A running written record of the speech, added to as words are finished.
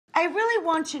I really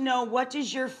want to know, what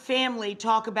does your family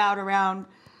talk about around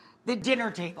the dinner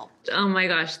table? Oh my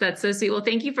gosh, that's so sweet. Well,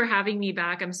 thank you for having me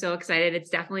back. I'm so excited. It's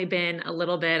definitely been a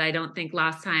little bit. I don't think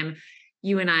last time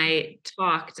you and I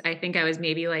talked, I think I was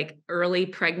maybe like early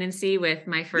pregnancy with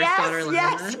my first daughter, Yes,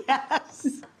 yes, Lila.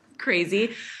 yes.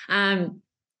 Crazy.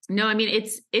 No, I mean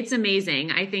it's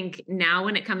amazing. I think now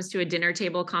when it comes to a dinner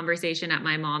table conversation at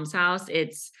my mom's house,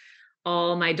 it's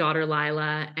all my daughter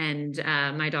Lila and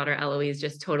my daughter Eloise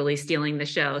just totally stealing the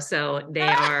show. So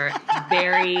they're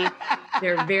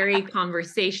very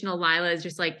conversational. Lila is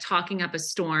just like talking up a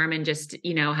storm and just,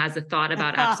 has a thought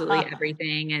about absolutely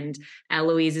everything. And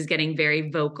Eloise is getting very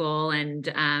vocal and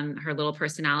her little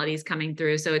personality is coming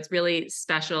through. So it's really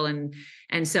special and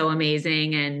so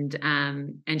amazing.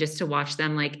 And just to watch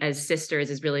them like as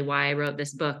sisters is really why I wrote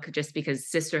this book, just because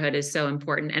sisterhood is so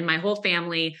important. And my whole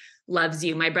family loves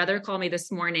you. My brother called me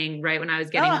this morning, right when I was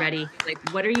getting ready.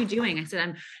 Like, what are you doing? I said,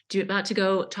 I'm about to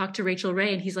go talk to Rachael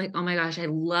Ray. And he's like, oh my gosh, I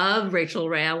love Rachael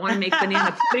Ray. I want to make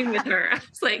banana pudding with her. I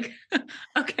was like,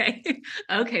 okay,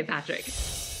 okay, Patrick.